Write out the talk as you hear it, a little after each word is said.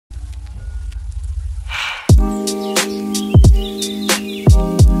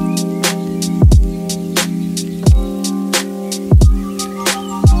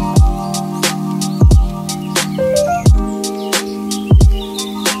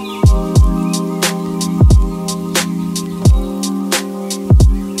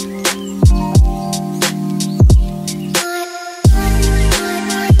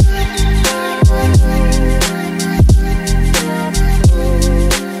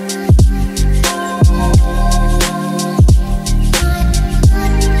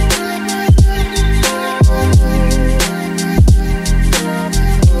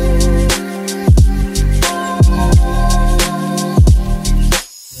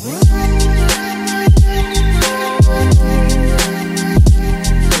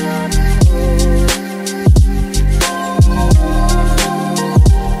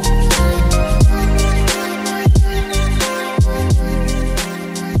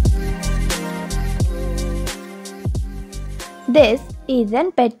This is a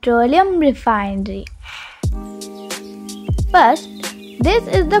petroleum refinery. First, this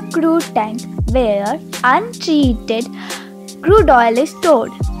is the crude tank where untreated crude oil is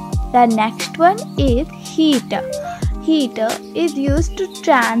stored. The next one is heater. Heater is used to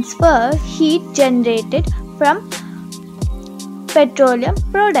transfer heat generated from petroleum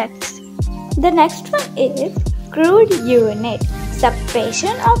products. The next one is crude unit.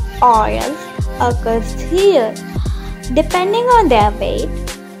 Separation of oils occurs here depending on their weight.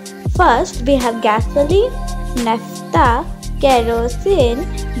 First, we have gasoline, naphtha, kerosene,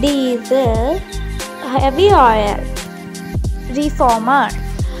 diesel, heavy oil. Reformer.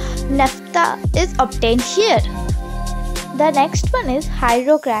 Naphtha is obtained here. The next one is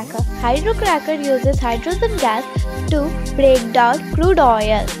hydrocracker. Hydrocracker uses hydrogen gas to break down crude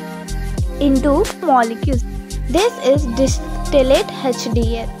oil into molecules. This is distillate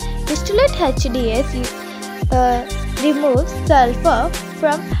HDS. Distillate HDS removes sulfur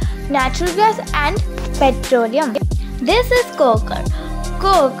from natural gas and petroleum. This is coker.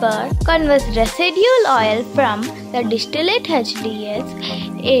 Coker converts residual oil from the distillate HDS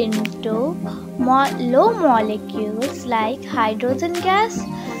into low molecules like hydrogen gas,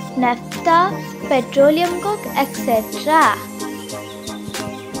 naphtha, petroleum coke, etc.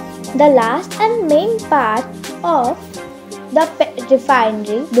 The last and main part of the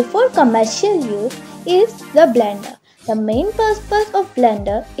refinery before commercial use is the blender. The main purpose of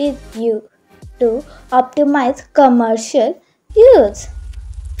blender is to optimize commercial use.